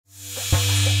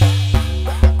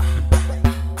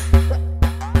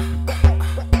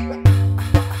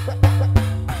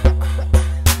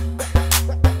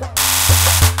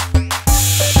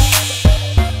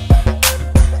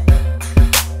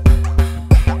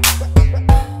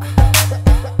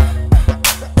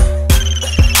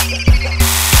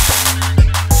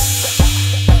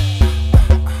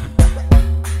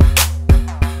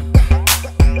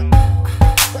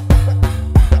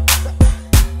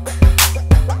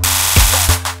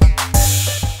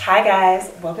Hi guys,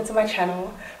 welcome to my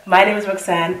channel. My name is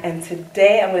Roxanne and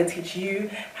today I'm going to teach you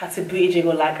how to booty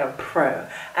jiggle like a pro.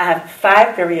 I have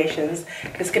 5 variations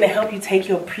that's going to help you take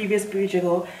your previous booty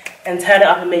jiggle and turn it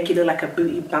up and make you look like a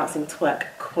booty bouncing twerk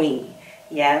queen.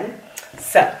 Yeah?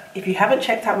 So, if you haven't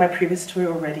checked out my previous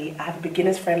tutorial already, I have a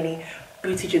beginners friendly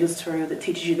booty jiggles tutorial that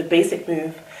teaches you the basic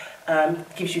move,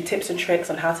 gives you tips and tricks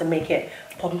on how to make it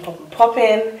pop and pop and pop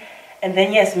in. And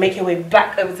then yes, make your way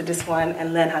back over to this one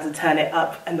and learn how to turn it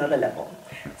up another level.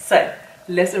 So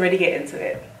let's already get into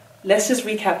it. Let's just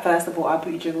recap first of all our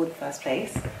booty jiggle in the first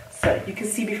place. So you can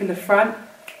see me from the front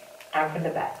and from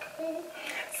the back.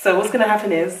 So what's going to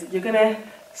happen is you're going to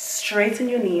straighten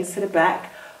your knees to the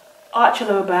back, arch your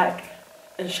lower back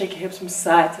and shake your hips from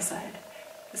side to side.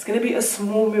 It's going to be a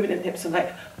small movement in the hips, so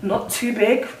like not too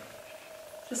big,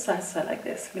 just side to side like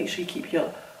this. Make sure you keep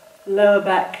your lower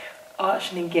back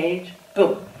arch and engage.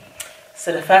 Boom.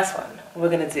 So the first one we're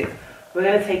going to do, we're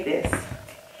going to take this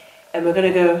and we're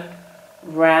going to go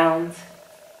round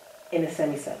in a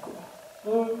semicircle.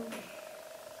 Boom.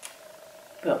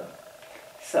 Boom.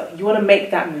 So you want to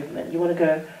make that movement. You want to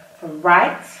go from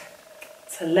right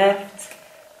to left,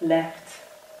 left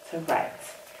to right.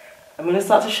 I'm going to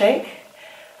start to shake.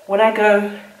 When I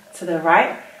go to the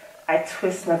right, I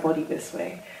twist my body this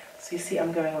way. So you see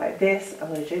I'm going like this. I'm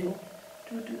going to jiggle.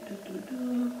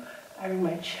 I bring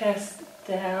my chest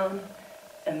down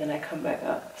and then I come back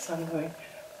up. So I'm going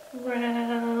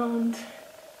round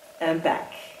and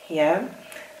back. Yeah,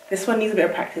 this one needs a bit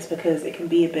of practice because it can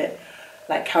be a bit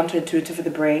like counterintuitive for the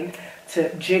brain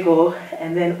to jiggle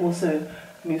and then also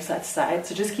move side to side.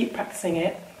 So just keep practicing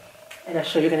it and I'm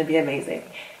sure you're going to be amazing.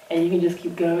 And you can just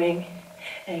keep going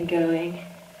and going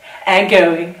and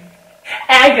going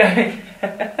and going.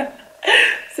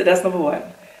 So that's number 1.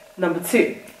 Number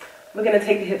 2, we're going to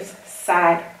take the hips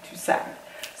side to side.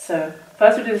 So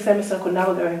first we did a semicircle, now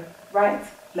we're going right,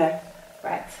 left,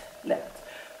 right, left.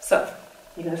 So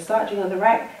you're going to start jiggling on the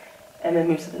right and then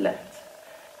move to the left.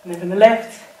 And then from the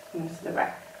left, move to the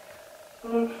right.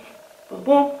 Boom, boom,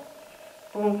 boom,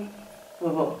 boom,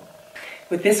 boom, boom.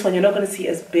 With this one, you're not going to see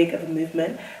as big of a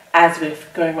movement as with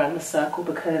going around the circle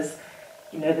because,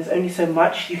 you know, there's only so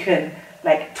much you can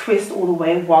like twist all the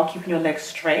way while keeping your legs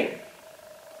straight.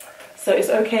 So it's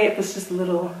okay if it's just a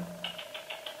little,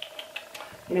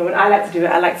 you know, when I like to do it,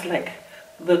 I like to like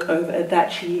look over at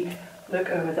that cheek, look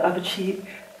over the other cheek,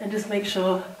 and just make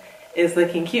sure it's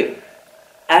looking cute.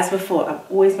 As before, I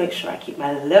always make sure I keep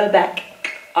my lower back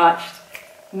arched,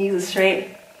 knees are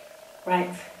straight,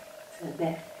 right to the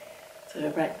left, to the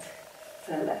right,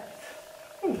 to the left.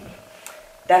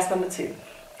 That's number 2.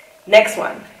 Next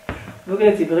one, we're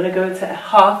gonna go into a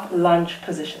half lunge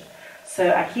position. So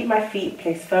I keep my feet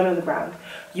placed firmly on the ground.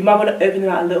 You might want to open them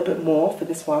out a little bit more for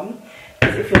this one.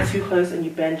 Because if you're too close and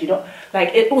you bend, you're not, like,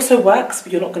 it also works,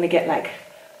 but you're not going to get like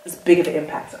as big of an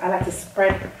impact. So I like to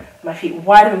spread my feet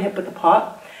wide and hip width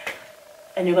apart.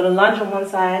 And you're going to lunge on one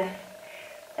side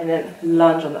and then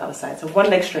lunge on the other side. So one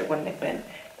leg straight, one leg bent.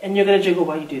 And you're going to jiggle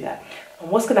while you do that.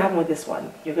 And what's going to happen with this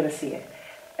one, you're going to see it.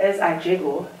 As I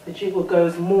jiggle, the jiggle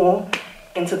goes more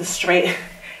into the straight.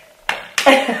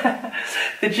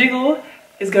 The jiggle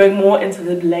is going more into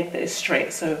the leg that is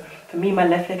straight. So for me, my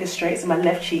left leg is straight, so my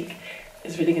left cheek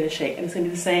is really going to shake. And it's going to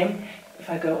be the same if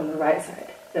I go on the right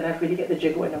side. Then I really get the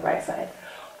jiggle in the right side.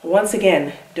 Once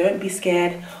again, don't be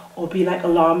scared or be like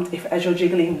alarmed if as you're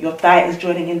jiggling, your thigh is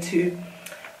joining into.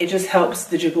 It just helps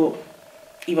the jiggle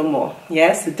even more.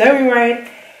 Yeah, so don't be worried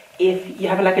if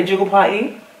you're having like a jiggle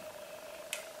party.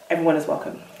 Everyone is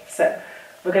welcome. So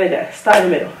we're going to go. Start in the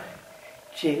middle.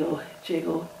 Jiggle,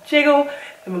 jiggle, jiggle.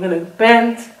 Then we're going to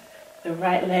bend the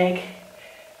right leg.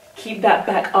 Keep that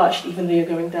back arched even though you're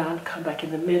going down. Come back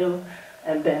in the middle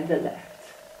and bend the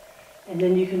left. And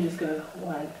then you can just go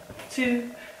 1, 2,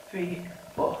 3,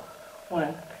 4.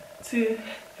 1, 2,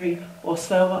 3, or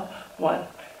slower. 1,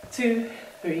 2,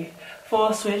 3,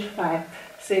 4. Switch. 5,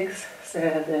 6,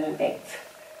 7, 8.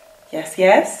 Yes,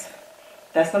 yes.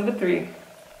 That's number 3.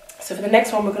 So for the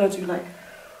next one, we're going to do like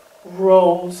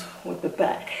rolls with the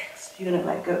back. So you're going to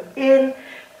like go in,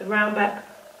 the round back,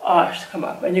 arch to come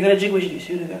up. And you're going to jiggle as you do.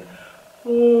 So you're going to go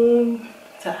boom,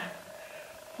 ta,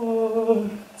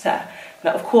 boom, ta.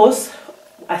 Now, of course,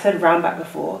 I said round back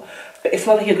before, but it's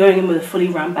not like you're going in with a fully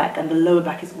round back and the lower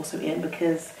back is also in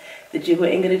because the jiggle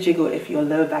ain't going to jiggle if your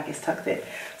lower back is tucked in.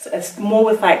 So it's more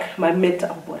with like my mid to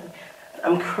upper body.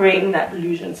 I'm creating that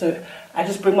illusion. So I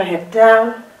just bring my head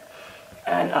down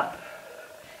and up,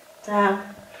 down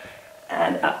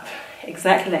and up,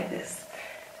 exactly like this.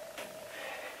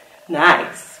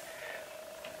 Nice.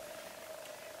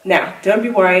 Now, don't be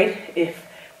worried if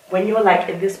when you're like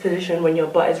in this position, when your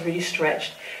butt is really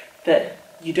stretched, that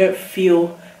you don't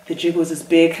feel the jiggles as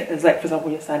big as, like, for example,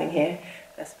 when you're standing here.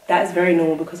 That is very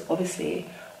normal because obviously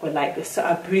we're like this, so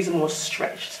our booties are more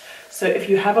stretched. So if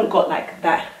you haven't got like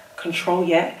that control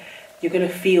yet, you're gonna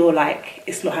feel like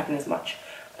it's not happening as much.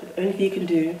 But the only thing you can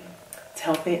do to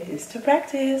help it is to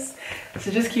practice.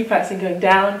 So just keep practicing going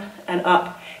down and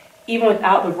up, even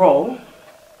without the roll.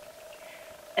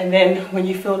 And then when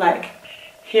you feel like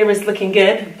here is looking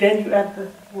good, then you add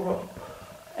the roll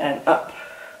and up,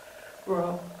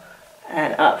 roll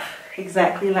and up,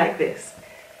 exactly like this.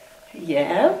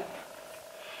 Yeah.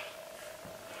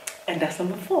 And that's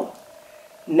number 4.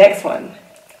 Next one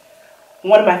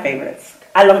of my favorites.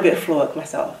 I love a bit of floor work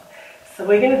myself. So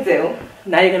what you're gonna do,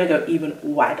 now you're gonna go even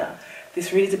wider.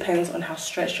 This really depends on how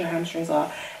stretched your hamstrings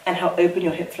are and how open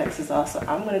your hip flexors are. So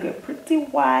I'm gonna go pretty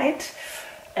wide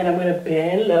and I'm gonna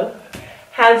bend low,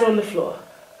 hands on the floor,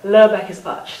 lower back is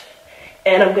arched,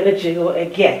 and I'm gonna jiggle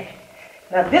again.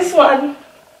 Now this one,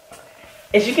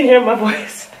 as you can hear in my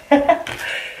voice,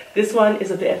 this one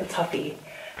is a bit of a toughie.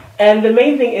 And the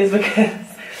main thing is because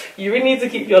you really need to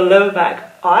keep your lower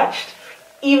back arched,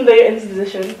 even though you're in this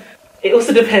position. It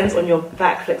also depends on your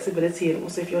back flexibility and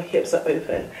also if your hips are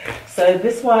open. So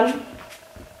this one,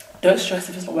 don't stress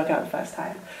if it's not working out the first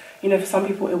time. You know, for some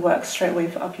people it works straight away,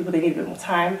 for other people they need a bit more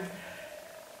time.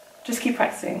 Just keep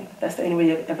practicing. That's the only way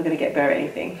you're ever gonna get better at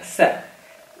anything. So,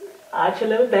 arch your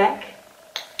lower back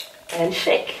and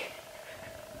shake.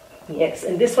 Yes,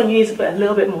 and this one you need to put a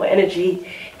little bit more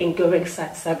energy in going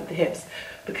side to side with the hips,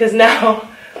 because now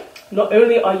not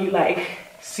only are you like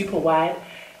super wide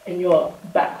and your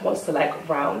back wants to like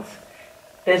round,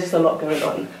 there's just a lot going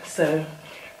on. So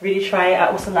really try it. I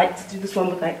also like to do this one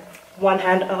with like one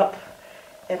hand up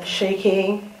and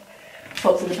shaking,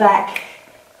 top to the back,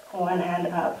 one hand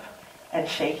up and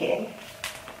shaking.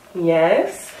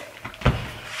 Yes.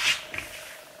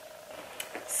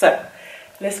 So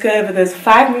let's go over those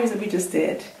 5 moves that we just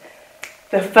did.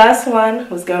 The first one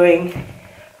was going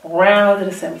round in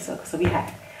a semicircle. So we had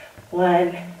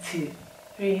 1, 2,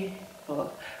 3,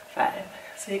 4, 5,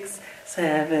 6,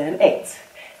 7, 8.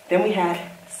 Then we had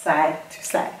side to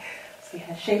side. So we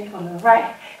had shake on the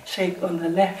right, shake on the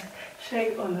left,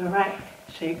 shake on the right,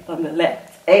 shake on the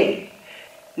left. Hey.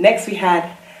 Next we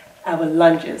had our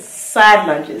lunges, side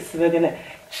lunges. So we're gonna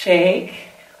shake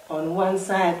on one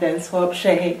side, then swap,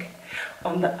 shake.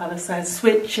 On the other side,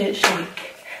 switch it,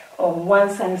 shake. On one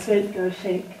side, switch, go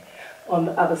shake. On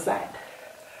the other side.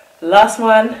 Last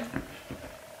one,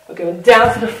 we're going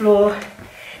down to the floor,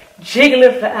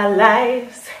 jiggling for our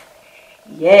lives.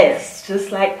 Yes,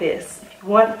 just like this. If you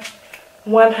want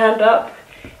one hand up,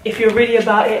 if you're really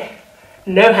about it,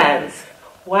 no hands.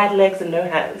 Wide legs and no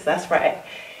hands, that's right.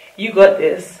 You got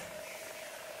this.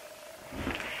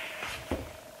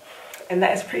 And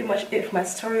that is pretty much it for my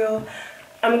tutorial.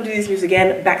 I'm going to do these moves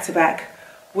again, back to back,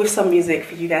 with some music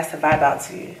for you guys to vibe out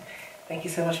to. Thank you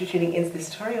so much for tuning into this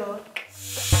tutorial.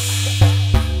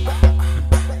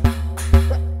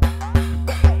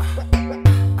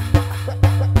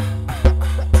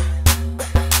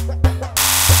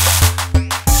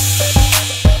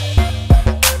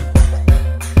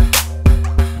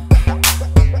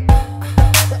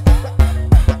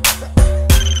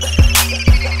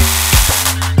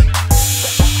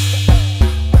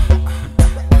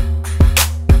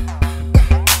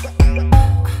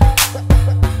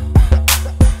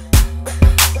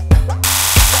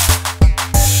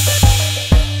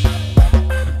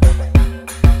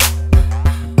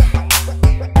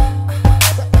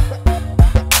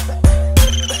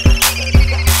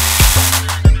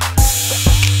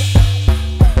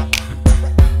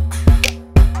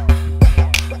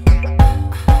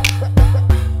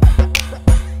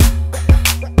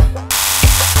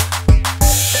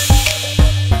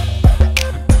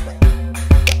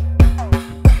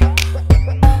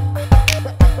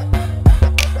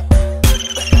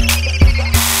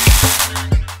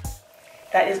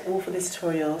 That is all for this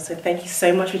tutorial, so thank you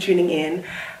so much for tuning in.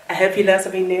 I hope you learned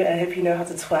something new and I hope you know how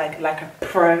to twerk like a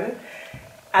pro.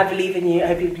 I believe in you, I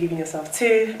hope you believe in yourself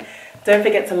too. Don't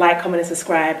forget to like, comment and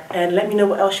subscribe and let me know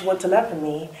what else you want to learn from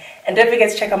me. And don't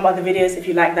forget to check out my other videos if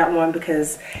you like that one,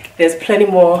 because there's plenty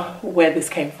more where this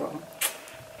came from.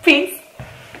 Peace!